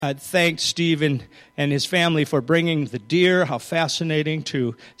I thank Steve and his family for bringing the deer. How fascinating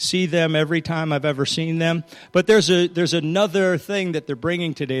to see them every time I've ever seen them. But there's another thing that they're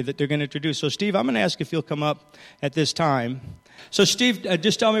bringing today that they're going to introduce. So, Steve, I'm going to ask if you'll come up at this time. So, Steve,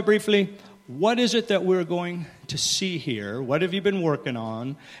 just tell me briefly, what is it that we're going to see here? What have you been working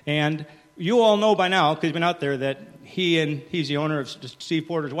on? And you all know by now, because you've been out there, that he's the owner of Steve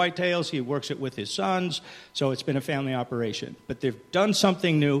Porter's Whitetails. He works it with his sons, so it's been a family operation. But they've done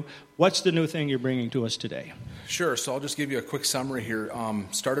something new. What's the new thing you're bringing to us today? Sure, so I'll just give you a quick summary here.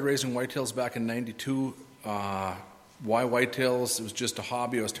 Started raising whitetails back in 92. Why whitetails? It was just a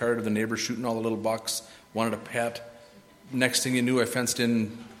hobby. I was tired of the neighbors shooting all the little bucks, wanted a pet. Next thing you knew, I fenced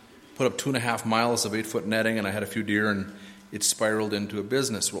in, put up 2.5 miles of 8-foot netting, and I had a few deer, and it spiraled into a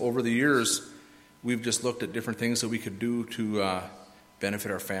business. Well, over the years, we've just looked at different things that we could do to benefit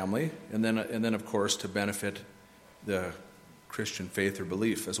our family, and then of course to benefit the Christian faith or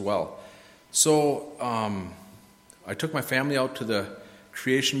belief as well. So I took my family out to the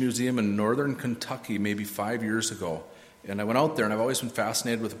Creation Museum in northern Kentucky maybe 5 years ago, and I went out there, and I've always been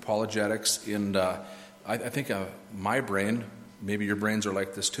fascinated with apologetics. And I think my brain, maybe your brains are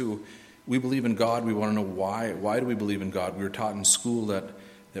like this too. We believe in God. We want to know why. Why do we believe in God? We were taught in school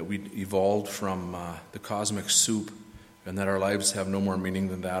that we evolved from the cosmic soup, and that our lives have no more meaning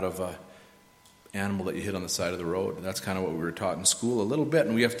than that of an animal that you hit on the side of the road. And that's kind of what we were taught in school a little bit,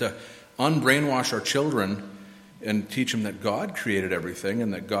 and we have to unbrainwash our children and teach them that God created everything,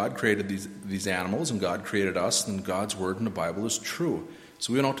 and that God created these animals, and God created us, and God's word in the Bible is true.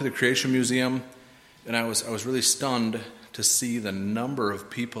 So we went out to the Creation Museum, and I was really stunned to see the number of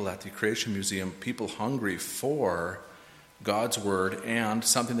people at the Creation Museum, people hungry for God's word and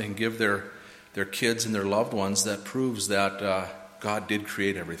something they can give their kids and their loved ones that proves that God did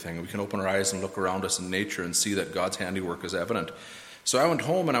create everything. We can open our eyes and look around us in nature and see that God's handiwork is evident. So I went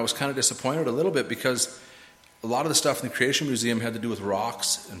home and I was kind of disappointed a little bit, because a lot of the stuff in the Creation Museum had to do with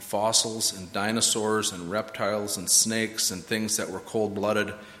rocks and fossils and dinosaurs and reptiles and snakes and things that were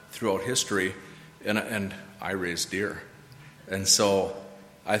cold-blooded throughout history, and I raised deer. And so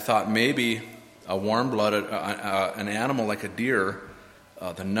I thought maybe a warm-blooded, an animal like a deer,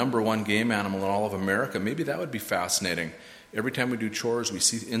 the number one game animal in all of America, maybe that would be fascinating. Every time we do chores, we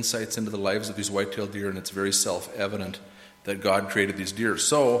see insights into the lives of these white-tailed deer, and it's very self-evident that God created these deer.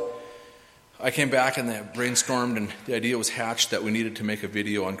 So I came back and brainstormed, and the idea was hatched that we needed to make a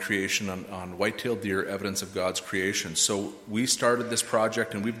video on creation, on white-tailed deer, evidence of God's creation. So we started this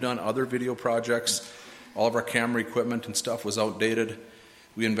project, and we've done other video projects. All of our camera equipment and stuff was outdated.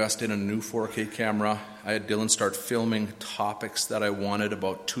 We invested in a new 4K camera. I had Dylan start filming topics that I wanted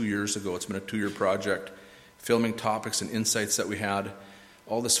about 2 years ago. It's been a 2-year project, filming topics and insights that we had.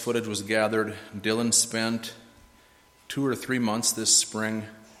 All this footage was gathered. Dylan spent 2 or 3 months this spring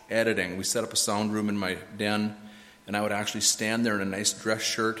editing. We set up a sound room in my den, and I would actually stand there in a nice dress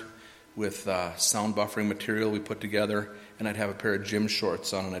shirt with sound buffering material we put together, and I'd have a pair of gym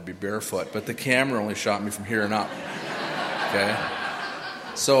shorts on, and I'd be barefoot. But the camera only shot me from here and up. Okay?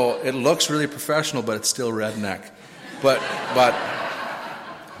 So it looks really professional, but it's still redneck. But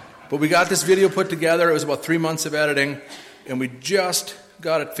we got this video put together. It was about 3 months of editing, and we just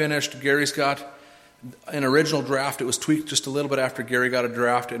got it finished. Gary's got an original draft. It was tweaked just a little bit after Gary got a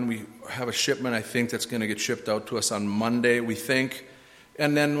draft, and we have a shipment, I think, that's going to get shipped out to us on Monday, we think.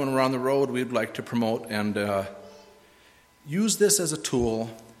 And then when we're on the road, we'd like to promote and use this as a tool,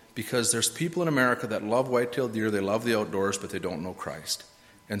 because there's people in America that love white-tailed deer, they love the outdoors, but they don't know Christ.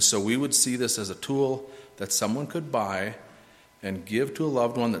 And so we would see this as a tool that someone could buy and give to a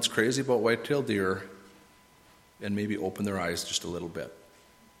loved one that's crazy about white-tailed deer, and maybe open their eyes just a little bit.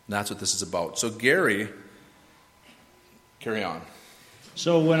 And that's what this is about. So Gary, carry on.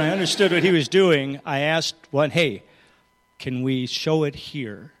 So when I understood what he was doing, I asked hey, can we show it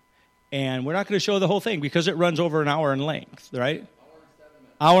here? And we're not going to show the whole thing because it runs over an hour in length, right?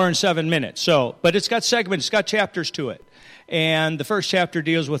 Hour and 7 minutes. So, but it's got segments, it's got chapters to it. And the first chapter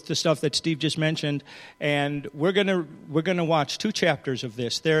deals with the stuff that Steve just mentioned, and we're gonna watch 2 chapters of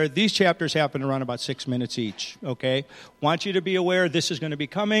this. These chapters happen to run about 6 minutes each. Okay, want you to be aware this is going to be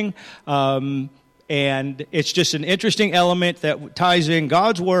coming, and it's just an interesting element that ties in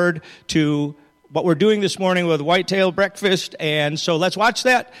God's word to what we're doing this morning with Whitetail Breakfast. And so let's watch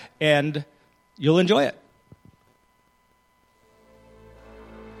that, and you'll enjoy it.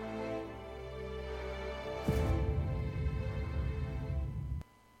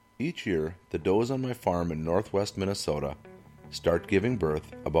 Each year, the does on my farm in northwest Minnesota start giving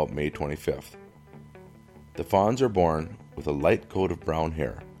birth about May 25th. The fawns are born with a light coat of brown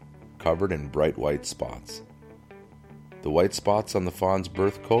hair, covered in bright white spots. The white spots on the fawn's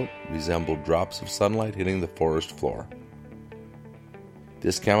birth coat resemble drops of sunlight hitting the forest floor.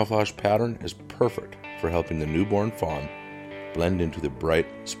 This camouflage pattern is perfect for helping the newborn fawn blend into the bright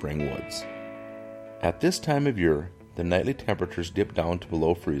spring woods. At this time of year, the nightly temperatures dip down to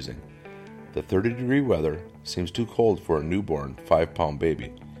below freezing. The 30-degree weather seems too cold for a newborn 5-pound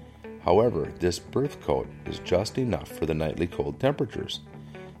baby. However, this birth coat is just enough for the nightly cold temperatures.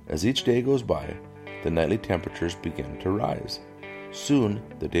 As each day goes by, the nightly temperatures begin to rise. Soon,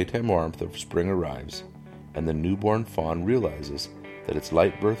 the daytime warmth of spring arrives, and the newborn fawn realizes that its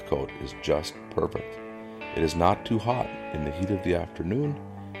light birth coat is just perfect. It is not too hot in the heat of the afternoon,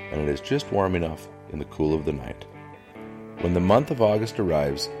 and it is just warm enough in the cool of the night. When the month of August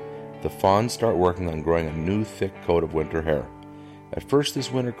arrives, the fawns start working on growing a new thick coat of winter hair. At first,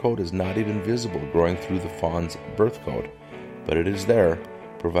 this winter coat is not even visible growing through the fawn's birth coat, but it is there,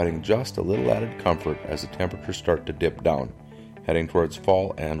 providing just a little added comfort as the temperatures start to dip down, heading towards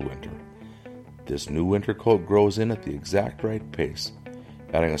fall and winter. This new winter coat grows in at the exact right pace,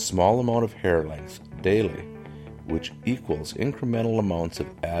 adding a small amount of hair length daily, which equals incremental amounts of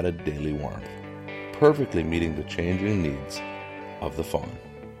added daily warmth, perfectly meeting the changing needs of the fawn.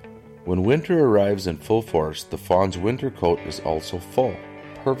 When winter arrives in full force, the fawn's winter coat is also full,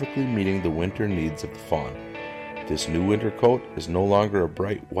 perfectly meeting the winter needs of the fawn. This new winter coat is no longer a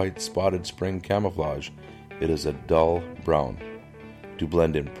bright white spotted spring camouflage, it is a dull brown, to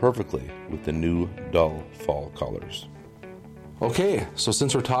blend in perfectly with the new dull fall colors. Okay, so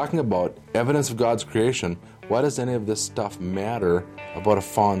since we're talking about evidence of God's creation, why does any of this stuff matter about a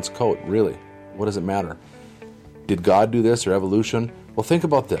fawn's coat, really? What does it matter? Did God do this or evolution? Well, think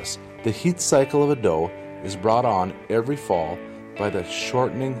about this. The heat cycle of a doe is brought on every fall by the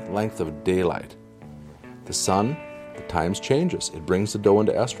shortening length of daylight. The sun, the times changes. It brings the doe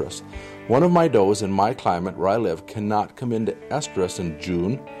into estrus. One of my does in my climate where I live cannot come into estrus in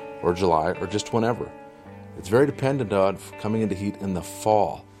June or July or just whenever. It's very dependent on coming into heat in the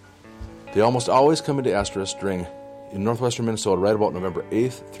fall. They almost always come into estrus in northwestern Minnesota right about November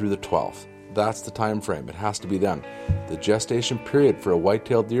 8th through the 12th. That's the time frame. It has to be then. The gestation period for a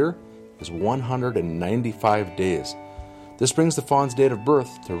white-tailed deer is 195 days. This brings the fawn's date of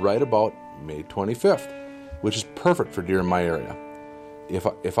birth to right about May 25th, which is perfect for deer in my area.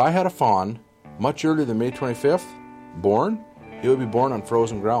 If I had a fawn much earlier than May 25th born, it would be born on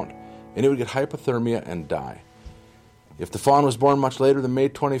frozen ground, and it would get hypothermia and die. If the fawn was born much later than May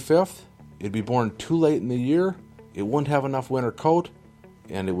 25th, it'd be born too late in the year, it wouldn't have enough winter coat,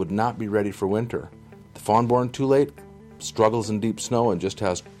 and it would not be ready for winter. The fawn born too late struggles in deep snow and just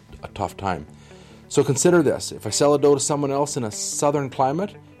has a tough time. So consider this. If I sell a doe to someone else in a southern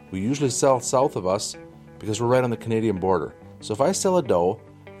climate, we usually sell south of us because we're right on the Canadian border. So if I sell a doe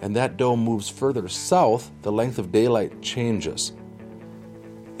and that doe moves further south, the length of daylight changes.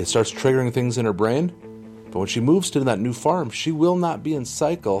 It starts triggering things in her brain, but when she moves to that new farm, she will not be in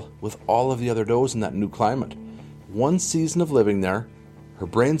cycle with all of the other does in that new climate. One season of living there, her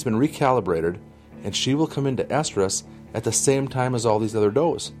brain's been recalibrated, and she will come into estrus at the same time as all these other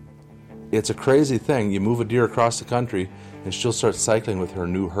does. It's a crazy thing. You move a deer across the country, and she'll start cycling with her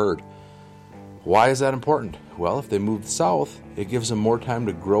new herd. Why is that important? Well, if they move south, it gives them more time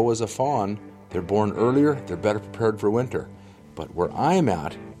to grow as a fawn. They're born earlier, they're better prepared for winter. But where I'm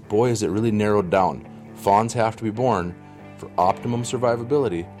at, boy, is it really narrowed down. Fawns have to be born for optimum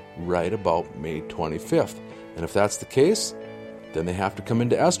survivability right about May 25th. And if that's the case, then they have to come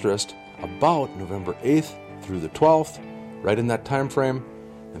into estrus about November 8th through the 12th, right in that time frame,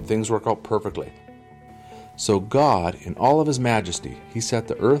 and things work out perfectly. So God, in all of His majesty, He set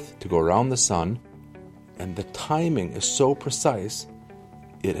the earth to go around the sun, and the timing is so precise,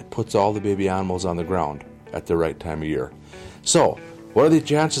 it puts all the baby animals on the ground at the right time of year. So, what are the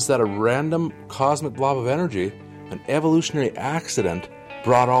chances that a random cosmic blob of energy, an evolutionary accident,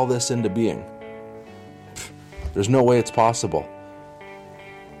 brought all this into being? There's no way it's possible.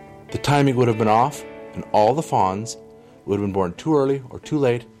 The timing would have been off, and all the fawns would have been born too early or too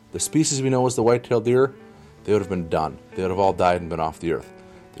late. The species we know as the white-tailed deer, they would have been done. They would have all died and been off the earth.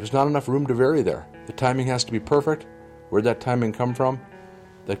 There's not enough room to vary there. The timing has to be perfect. Where'd that timing come from?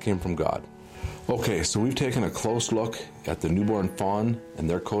 That came from God. Okay, so we've taken a close look at the newborn fawn and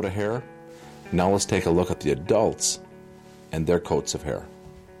their coat of hair. Now let's take a look at the adults and their coats of hair.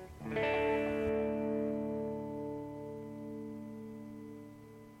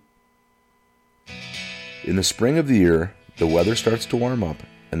 In the spring of the year, the weather starts to warm up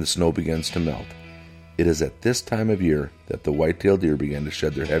and the snow begins to melt. It is at this time of year that the white-tailed deer begin to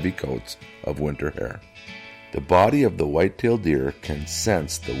shed their heavy coats of winter hair. The body of the white-tailed deer can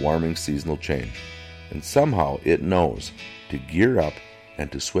sense the warming seasonal change. and somehow it knows to gear up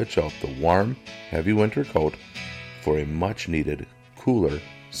and to switch out the warm, heavy winter coat for a much-needed, cooler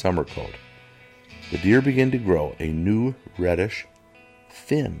summer coat. The deer begin to grow a new reddish,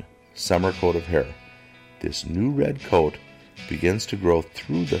 thin summer coat of hair. This new red coat begins to grow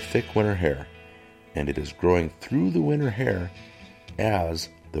through the thick winter hair, and it is growing through the winter hair as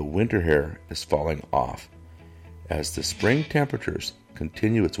the winter hair is falling off. As the spring temperatures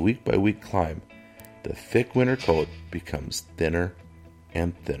continue its week-by-week climb, the thick winter coat becomes thinner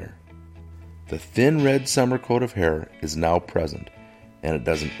and thinner. The thin red summer coat of hair is now present, and it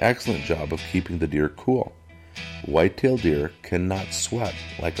does an excellent job of keeping the deer cool. White-tailed deer cannot sweat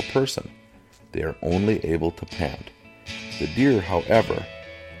like a person. They are only able to pant. The deer, however,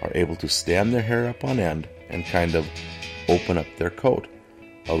 are able to stand their hair up on end and kind of open up their coat,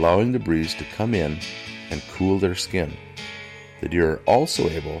 allowing the breeze to come in and cool their skin. The deer are also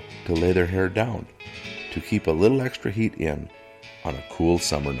able to lay their hair down to keep a little extra heat in on a cool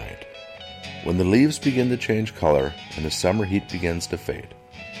summer night. When the leaves begin to change color and the summer heat begins to fade,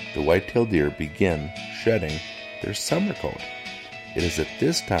 the white-tailed deer begin shedding their summer coat. It is at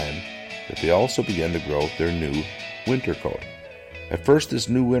this time that they also begin to grow their new winter coat. At first, this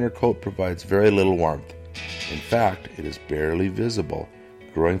new winter coat provides very little warmth. In fact, it is barely visible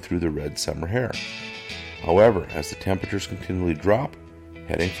growing through the red summer hair. However, as the temperatures continually drop,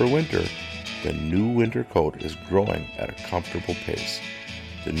 heading for winter, the new winter coat is growing at a comfortable pace.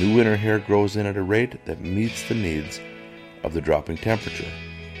 The new winter hair grows in at a rate that meets the needs of the dropping temperature.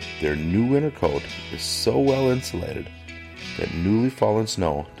 Their new winter coat is so well insulated that newly fallen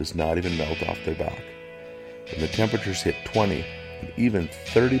snow does not even melt off their back. When the temperatures hit 20 and even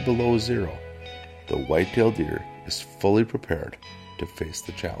 30 below zero, the white-tailed deer is fully prepared to face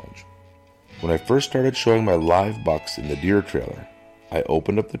the challenge. When I first started showing my live bucks in the deer trailer, I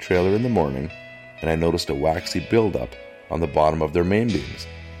opened up the trailer in the morning and I noticed a waxy buildup on the bottom of their main beams.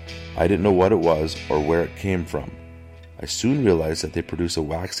 I didn't know what it was or where it came from. I soon realized that they produce a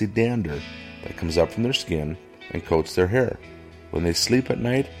waxy dander that comes up from their skin and coats their hair. When they sleep at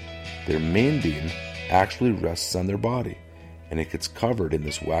night, their main beam actually rests on their body, and it gets covered in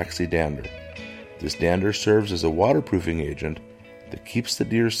this waxy dander. This dander serves as a waterproofing agent that keeps the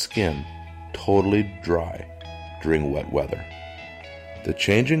deer's skin totally dry during wet weather. The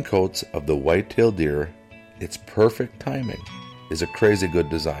changing coats of the white-tailed deer, its perfect timing, is a crazy good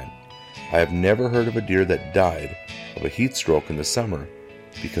design. I have never heard of a deer that died of a heat stroke in the summer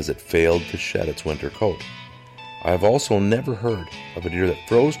because it failed to shed its winter coat. I have also never heard of a deer that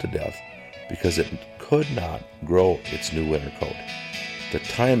froze to death because it could not grow its new winter coat. The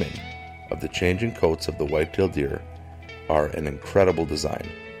timing of the changing coats of the white-tailed deer are an incredible design.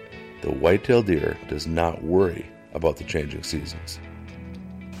 The white-tailed deer does not worry about the changing seasons.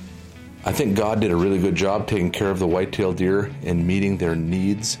 I think God did a really good job taking care of the white-tailed deer and meeting their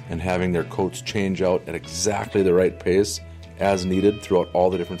needs and having their coats change out at exactly the right pace as needed throughout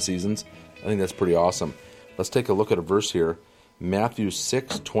all the different seasons. I think that's pretty awesome. Let's take a look at a verse here. Matthew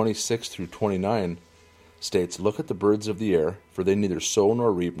 6:26 through 29 states, "Look at the birds of the air, for they neither sow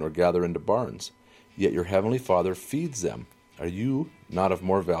nor reap nor gather into barns, yet your heavenly Father feeds them. Are you not of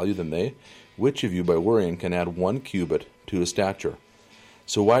more value than they? Which of you by worrying can add 1 cubit to his stature?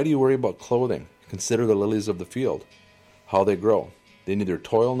 So why do you worry about clothing? Consider the lilies of the field, how they grow. They neither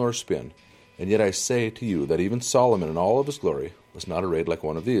toil nor spin. And yet I say to you that even Solomon in all of his glory was not arrayed like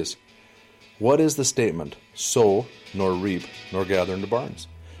one of these. What is the statement, sow nor reap nor gather into barns?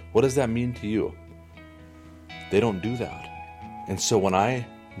 What does that mean to you? They don't do that. And so when I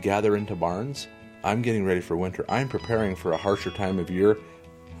gather into barns, I'm getting ready for winter. I'm preparing for a harsher time of year.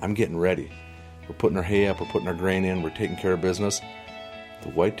 I'm getting ready. We're putting our hay up, we're putting our grain in, we're taking care of business. The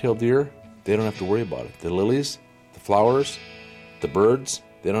white-tailed deer, they don't have to worry about it. The lilies, the flowers, the birds,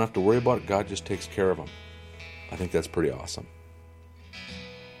 they don't have to worry about it. God just takes care of them. I think that's pretty awesome.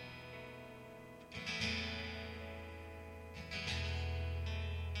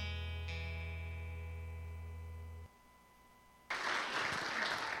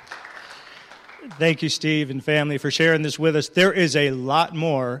 Thank you, Steve and family, for sharing this with us. There is a lot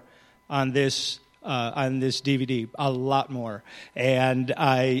more on this DVD, a lot more. And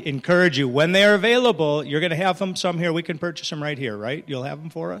I encourage you, when they are available, you're going to have them some here. We can purchase them right here, right? You'll have them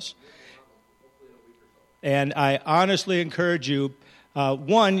for us? And I honestly encourage you,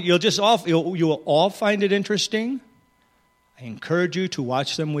 one, you will all find it interesting. I encourage you to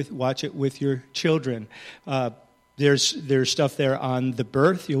watch it with your children. There's stuff there on the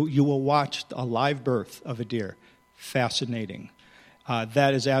birth. You will watch a live birth of a deer. Fascinating.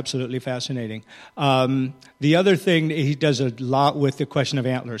 That is absolutely fascinating. The other thing, he does a lot with the question of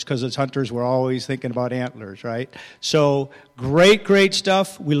antlers, because as hunters, we're always thinking about antlers, right? So great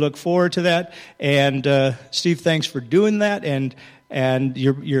stuff. We look forward to that. And Steve, thanks for doing that, and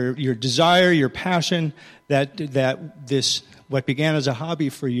your desire, your passion, that this, what began as a hobby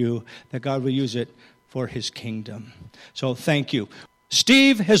for you, that God will use it for his kingdom. So thank you.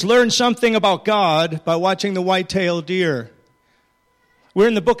 Steve has learned something about God by watching the white-tailed deer. We're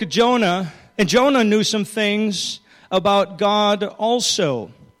in the book of Jonah, and Jonah knew some things about God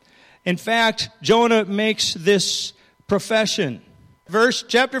also. In fact, Jonah makes this profession.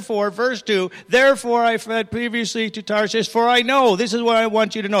 Chapter 4, verse 2, therefore I fled previously to Tarshish, for I know, this is what I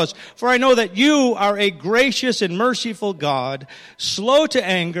want you to notice, for I know that you are a gracious and merciful God, slow to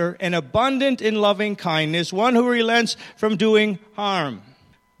anger and abundant in loving kindness, one who relents from doing harm.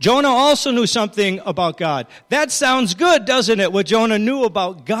 Jonah also knew something about God. That sounds good, doesn't it? What Jonah knew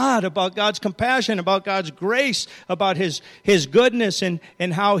about God, about God's compassion, about God's grace, about his goodness, and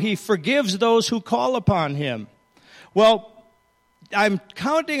how he forgives those who call upon him. Well, I'm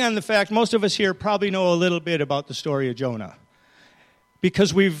counting on the fact most of us here probably know a little bit about the story of Jonah,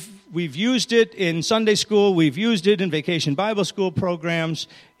 because we've used it in Sunday school, we've used it in vacation Bible school programs.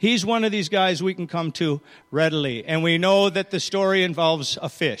 He's one of these guys we can come to readily, and we know that the story involves a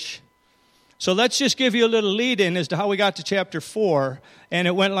fish. So let's just give you a little lead-in as to how we got to chapter 4, and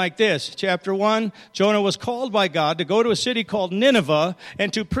it went like this. Chapter 1, Jonah was called by God to go to a city called Nineveh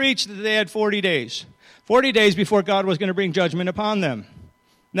and to preach that they had 40 days. 40 days before God was going to bring judgment upon them.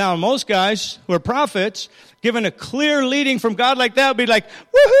 Now, most guys who are prophets, given a clear leading from God like that, would be like,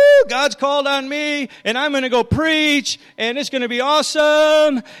 woohoo, God's called on me, and I'm going to go preach, and it's going to be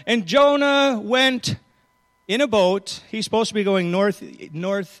awesome. And Jonah went in a boat. He's supposed to be going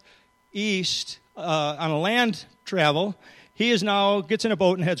northeast on a land travel. He is now gets in a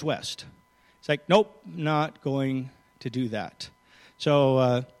boat and heads west. It's like, nope, not going to do that.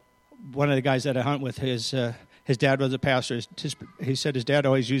 So one of the guys that I hunt with, his dad was a pastor. He said his dad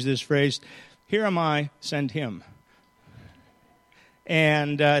always used this phrase, here am I, send him.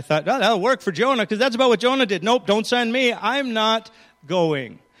 And I thought, oh, that'll work for Jonah, because that's about what Jonah did. Nope, don't send me. I'm not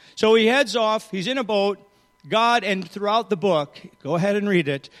going. So he heads off. He's in a boat. God, and throughout the book, go ahead and read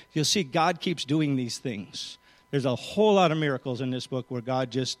it, you'll see God keeps doing these things. There's a whole lot of miracles in this book where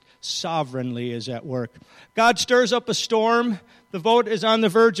God just sovereignly is at work. God stirs up a storm. The boat is on the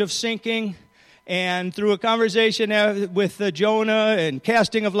verge of sinking. And through a conversation with Jonah and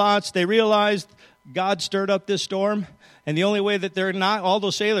casting of lots, they realized God stirred up this storm. And the only way that all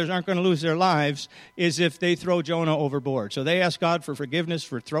those sailors aren't going to lose their lives is if they throw Jonah overboard. So they ask God for forgiveness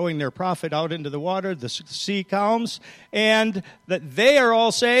for throwing their prophet out into the water. The sea calms, and that they are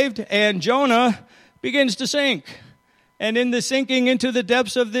all saved. And Jonah begins to sink. And in the sinking into the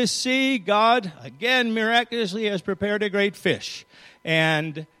depths of this sea, God, again, miraculously has prepared a great fish.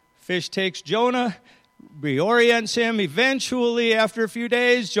 And fish takes Jonah, reorients him. Eventually, after a few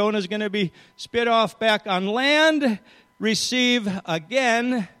days, Jonah's going to be spit off back on land, receive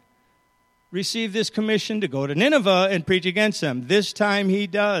this commission to go to Nineveh and preach against them. This time he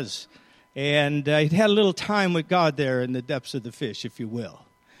does. And he had a little time with God there in the depths of the fish, if you will.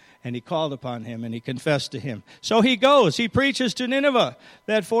 And he called upon him, and he confessed to him. So he goes. He preaches to Nineveh.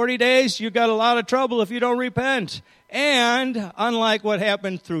 That 40 days, you got a lot of trouble if you don't repent. And unlike what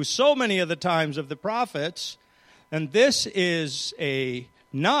happened through so many of the times of the prophets, and this is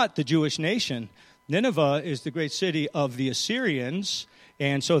not the Jewish nation. Nineveh is the great city of the Assyrians,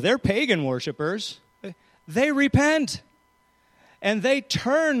 and so they're pagan worshipers. They repent. And they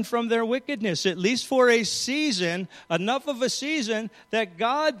turn from their wickedness, at least for a season, enough of a season that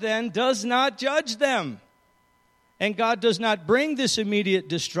God then does not judge them. And God does not bring this immediate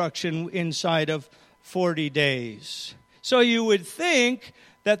destruction inside of 40 days. So you would think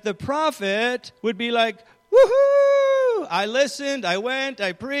that the prophet would be like, woohoo! I listened, I went,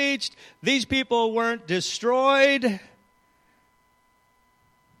 I preached. These people weren't destroyed.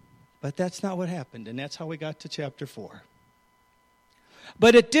 But that's not what happened, and that's how we got to chapter 4.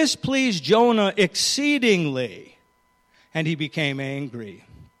 But it displeased Jonah exceedingly, and he became angry.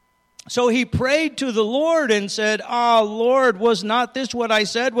 So he prayed to the Lord and said, Lord, was not this what I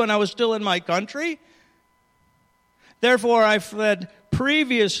said when I was still in my country? Therefore I fled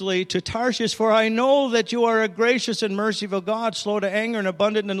previously to Tarshish, for I know that you are a gracious and merciful God, slow to anger and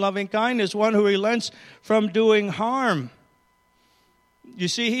abundant in loving kindness, one who relents from doing harm. You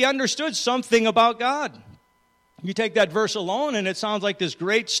see, he understood something about God. You take that verse alone, and it sounds like this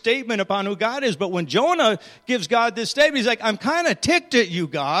great statement upon who God is. But when Jonah gives God this statement, he's like, I'm kind of ticked at you,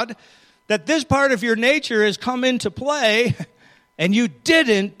 God, that this part of your nature has come into play, and you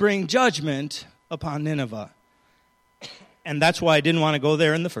didn't bring judgment upon Nineveh. And that's why I didn't want to go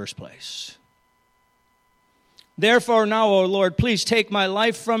there in the first place. Therefore now, O Lord, please take my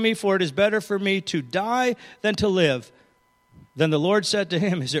life from me, for it is better for me to die than to live. Then the Lord said to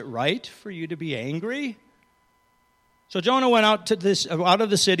him, is it right for you to be angry? So Jonah went out of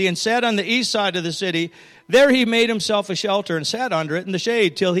the city and sat on the east side of the city. There he made himself a shelter and sat under it in the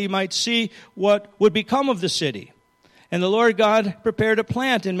shade till he might see what would become of the city. And the Lord God prepared a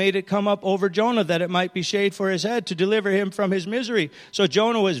plant and made it come up over Jonah that it might be shade for his head to deliver him from his misery. So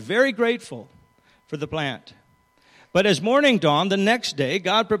Jonah was very grateful for the plant. But as morning dawned the next day,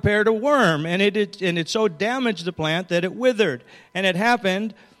 God prepared a worm, and it so damaged the plant that it withered. And it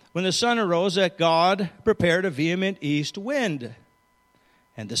happened when the sun arose that God prepared a vehement east wind.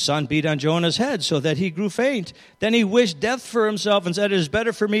 And the sun beat on Jonah's head so that he grew faint. Then he wished death for himself and said, it is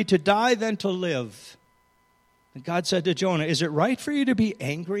better for me to die than to live. And God said to Jonah, is it right for you to be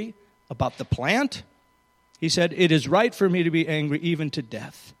angry about the plant? He said, it is right for me to be angry even to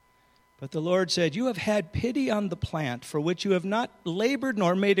death. But the Lord said, you have had pity on the plant, for which you have not labored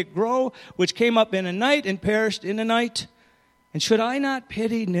nor made it grow, which came up in a night and perished in a night. And should I not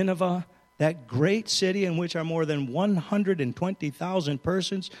pity Nineveh, that great city in which are more than 120,000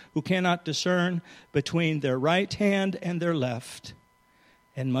 persons who cannot discern between their right hand and their left,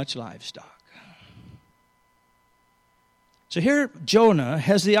 and much livestock? So here Jonah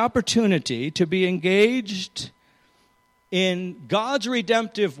has the opportunity to be engaged in God's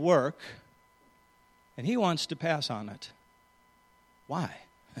redemptive work, and he wants to pass on it. Why?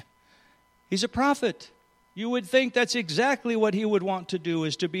 He's a prophet. You would think that's exactly what he would want to do,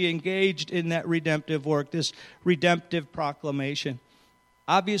 is to be engaged in that redemptive work, this redemptive proclamation.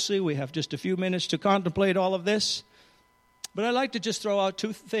 Obviously, we have just a few minutes to contemplate all of this, but I'd like to just throw out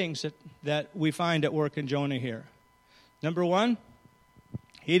two things that we find at work in Jonah here. Number one,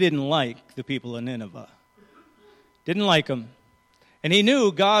 he didn't like the people of Nineveh. Didn't like them. And he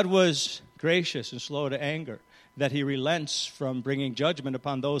knew God was gracious and slow to anger, that he relents from bringing judgment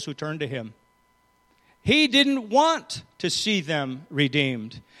upon those who turn to him. He didn't want to see them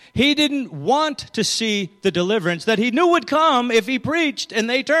redeemed. He didn't want to see the deliverance that he knew would come if he preached and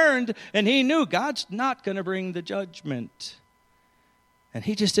they turned, and he knew God's not going to bring the judgment. And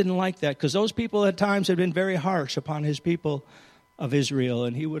he just didn't like that, because those people at times had been very harsh upon his people of Israel,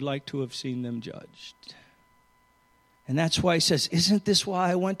 and he would like to have seen them judged. And that's why he says, isn't this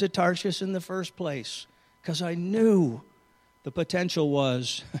why I went to Tarshish in the first place? Because I knew the potential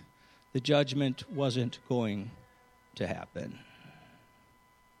was the judgment wasn't going to happen.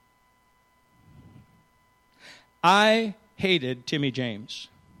 I hated Timmy James.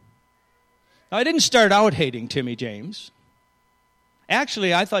 Now, I didn't start out hating Timmy James.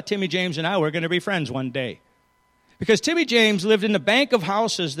 Actually, I thought Timmy James and I were going to be friends one day. Because Timmy James lived in a bank of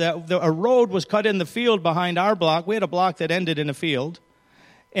houses that a road was cut in the field behind our block. We had a block that ended in a field.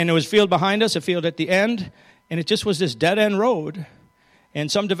 And there was a field behind us, a field at the end. And it just was this dead-end road. And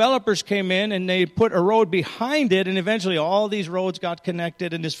some developers came in and they put a road behind it. And eventually all these roads got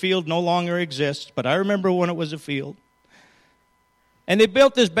connected and this field no longer exists. But I remember when it was a field. And they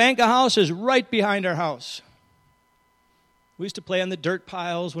built this bank of houses right behind our house. We used to play on the dirt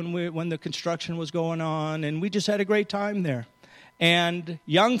piles when the construction was going on, and we just had a great time there. And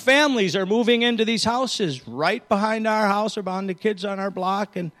young families are moving into these houses right behind our house or behind the kids on our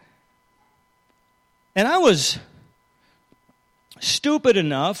block. And I was stupid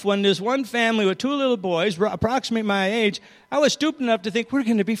enough when there's one family with two little boys, approximately my age, I was stupid enough to think, we're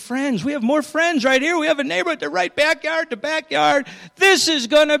going to be friends. We have more friends right here. We have a neighbor at the right backyard to backyard. This is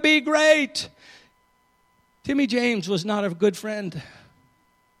going to be great. Timmy James was not a good friend.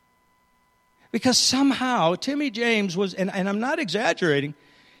 Because somehow Timmy James was, and I'm not exaggerating,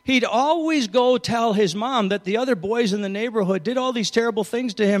 he'd always go tell his mom that the other boys in the neighborhood did all these terrible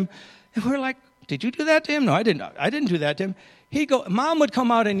things to him. And we're like, did you do that to him? No, I didn't do that to him. Mom would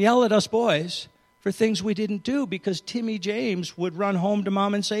come out and yell at us boys for things we didn't do because Timmy James would run home to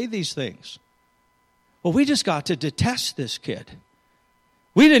mom and say these things. Well, we just got to detest this kid.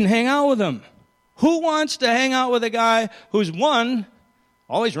 We didn't hang out with him. Who wants to hang out with a guy who's, one,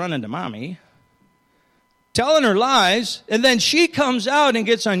 always running to mommy, telling her lies, and then she comes out and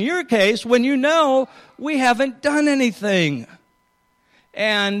gets on your case when you know we haven't done anything?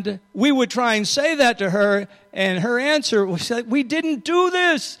 And we would try and say that to her, and her answer was, we didn't do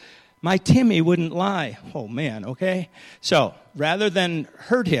this. My Timmy wouldn't lie. Oh, man, okay? So rather than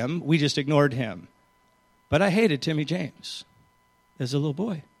hurt him, we just ignored him. But I hated Timmy James as a little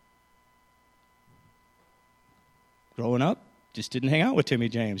boy. Growing up, just didn't hang out with Timmy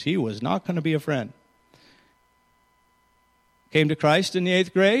James. He was not going to be a friend. Came to Christ in the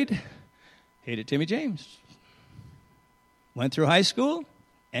 8th grade. Hated Timmy James. Went through high school.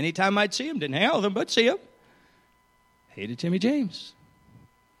 Anytime I'd see him, didn't hang out with him, but see him. Hated Timmy James.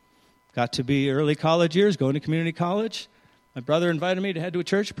 Got to be early college years, going to community college. My brother invited me to head to a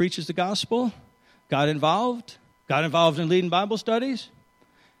church, preaches the gospel. Got involved in leading Bible studies.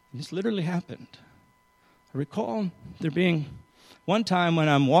 And this literally happened. I recall there being one time when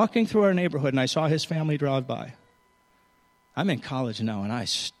I'm walking through our neighborhood and I saw his family drive by. I'm in college now and I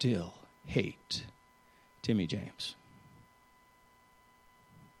still hate Timmy James.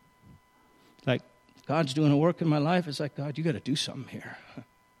 Like, God's doing a work in my life. It's like, God, you got to do something here.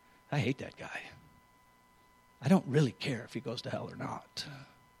 I hate that guy. I don't really care if he goes to hell or not.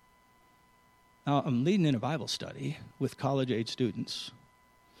 Now, I'm leading in a Bible study with college-age students.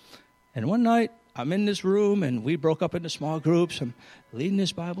 And one night, I'm in this room, and we broke up into small groups. I'm leading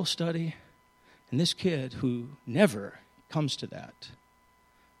this Bible study. And this kid, who never comes to that,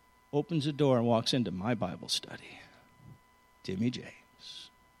 opens the door and walks into my Bible study. Timmy James.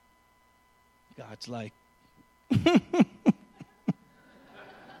 God's like, what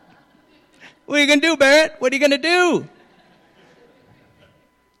are you going to do, Barrett? What are you going to do?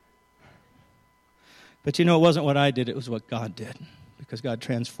 But you know, it wasn't what I did. It was what God did, because God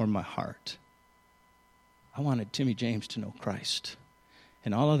transformed my heart. I wanted Timmy James to know Christ.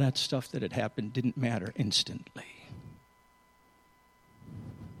 And all of that stuff that had happened didn't matter instantly.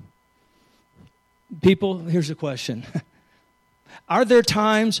 People, here's a question. Are there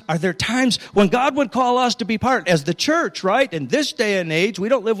times when God would call us to be part, as the church, right? In this day and age, we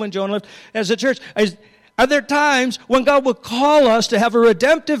don't live when Jonah lived, as a church. Are there times when God would call us to have a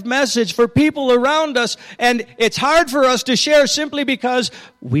redemptive message for people around us, and it's hard for us to share simply because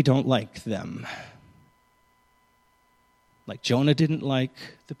we don't like them? Like Jonah didn't like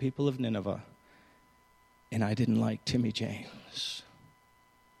the people of Nineveh, and I didn't like Timmy James.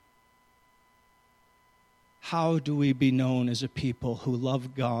 How do we be known as a people who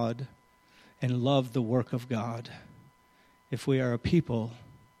love God and love the work of God if we are a people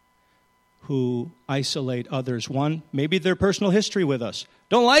who isolate others? One, maybe their personal history with us.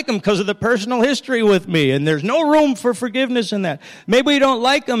 Don't like them because of the personal history with me, and there's no room for forgiveness in that. Maybe we don't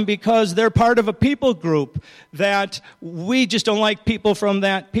like them because they're part of a people group that we just don't like people from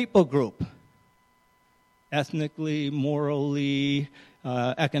that people group. Ethnically, morally,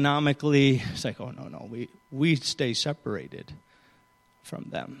 economically, it's like, oh, no, we stay separated from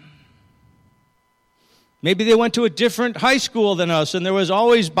them. Maybe they went to a different high school than us, and there was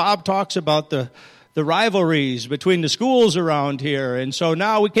always, Bob talks about the rivalries between the schools around here, and so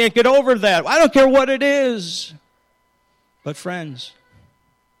now we can't get over that. I don't care what it is. But friends,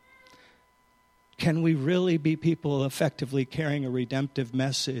 can we really be people effectively carrying a redemptive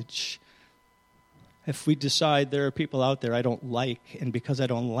message if we decide there are people out there I don't like, and because I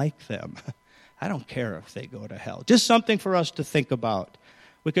don't like them, I don't care if they go to hell? Just something for us to think about.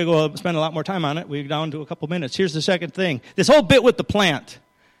 We could go spend a lot more time on it. We're down to a couple minutes. Here's the second thing. This whole bit with the plant.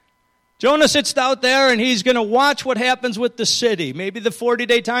 Jonah sits out there, and he's going to watch what happens with the city. Maybe the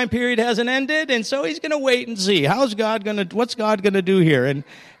 40-day time period hasn't ended, and so he's going to wait and see. What's God going to do here? And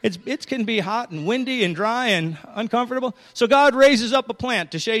it can be hot and windy and dry and uncomfortable. So God raises up a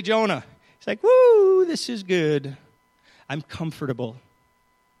plant to shade Jonah. He's like, woo, this is good. I'm comfortable.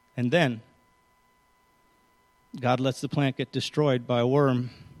 And then God lets the plant get destroyed by a worm.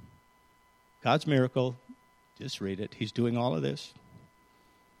 God's miracle. Just read it. He's doing all of this.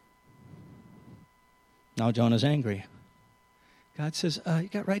 Now Jonah's angry. God says, you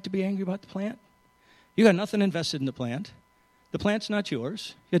got right to be angry about the plant? You got nothing invested in the plant. The plant's not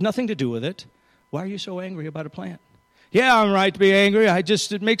yours. You had nothing to do with it. Why are you so angry about a plant? Yeah, I'm right to be angry.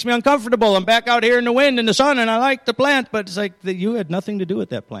 It makes me uncomfortable. I'm back out here in the wind and the sun, and I like the plant, but it's like that you had nothing to do with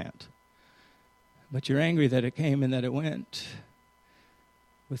that plant. But you're angry that it came and that it went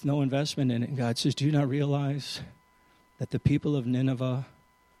with no investment in it. And God says, do you not realize that the people of Nineveh,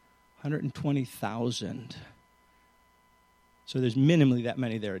 120,000, so there's minimally that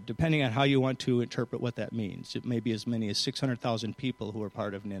many there, depending on how you want to interpret what that means. It may be as many as 600,000 people who are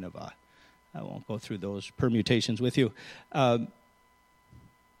part of Nineveh. I won't go through those permutations with you. But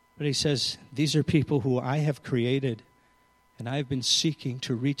he says, these are people who I have created, and I've been seeking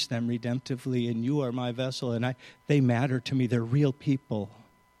to reach them redemptively, and you are my vessel, and they matter to me. They're real people.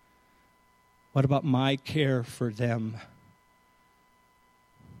 What about my care for them?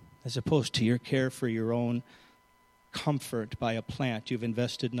 As opposed to your care for your own comfort by a plant you've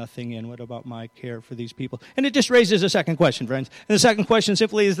invested nothing in. What about my care for these people? And it just raises a second question, friends. And the second question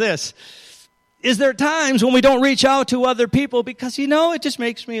simply is this. Is there times when we don't reach out to other people because, it just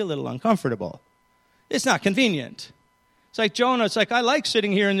makes me a little uncomfortable? It's not convenient. It's like Jonah. It's like, I like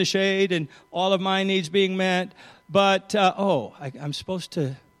sitting here in the shade and all of my needs being met, but, I'm supposed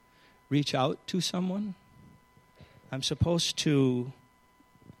to reach out to someone? I'm supposed to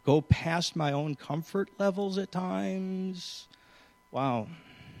go past my own comfort levels at times? Wow.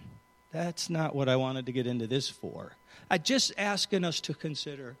 That's not what I wanted to get into this for. I'm just asking us to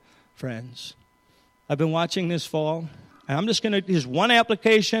consider, friends. I've been watching this fall, and I'm just going to, here's one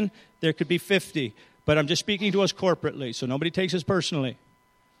application. There could be 50, but I'm just speaking to us corporately, so nobody takes this personally.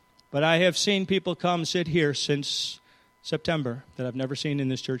 But I have seen people come sit here since September that I've never seen in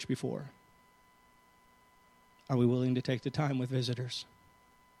this church before. Are we willing to take the time with visitors?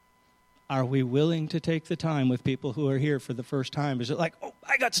 Are we willing to take the time with people who are here for the first time? Is it like,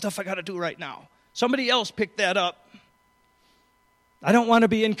 I got stuff I got to do right now. Somebody else picked that up. I don't want to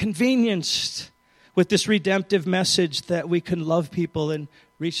be inconvenienced with this redemptive message that we can love people and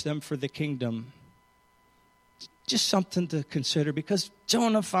reach them for the kingdom. Just something to consider, because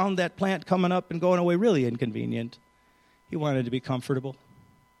Jonah found that plant coming up and going away really inconvenient. He wanted to be comfortable.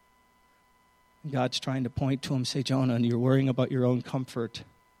 God's trying to point to him, say, Jonah, you're worrying about your own comfort.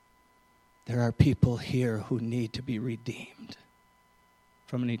 There are people here who need to be redeemed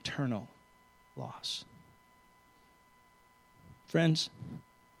from an eternal loss. Friends,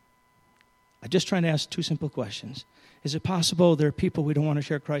 I'm just trying to ask two simple questions. Is it possible there are people we don't want to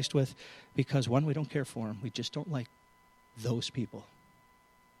share Christ with because, one, we don't care for them. We just don't like those people.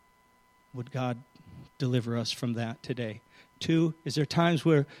 Would God deliver us from that today? Two, is there times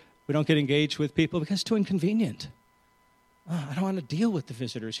where we don't get engaged with people because it's too inconvenient? I don't want to deal with the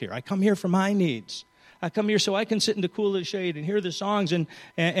visitors here. I come here for my needs. I come here so I can sit in the cool of the shade and hear the songs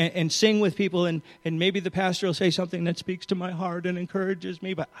and sing with people, and maybe the pastor will say something that speaks to my heart and encourages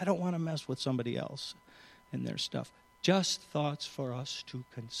me, but I don't want to mess with somebody else and their stuff. Just thoughts for us to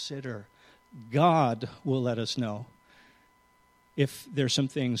consider. God will let us know if there's some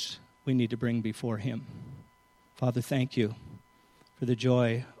things we need to bring before him. Father, thank you for the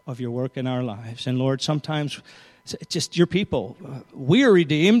joy of your work in our lives. And Lord, sometimes it's just your people. We are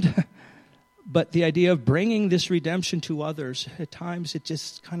redeemed, but the idea of bringing this redemption to others, at times it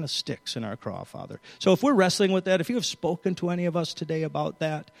just kind of sticks in our craw, Father. So if we're wrestling with that, if you have spoken to any of us today about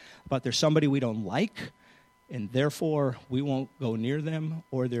that, about there's somebody we don't like, and therefore we won't go near them,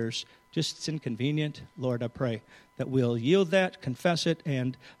 or there's just it's inconvenient, Lord, I pray that we'll yield that, confess it,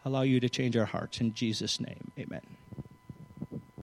 and allow you to change our hearts. In Jesus' name, amen.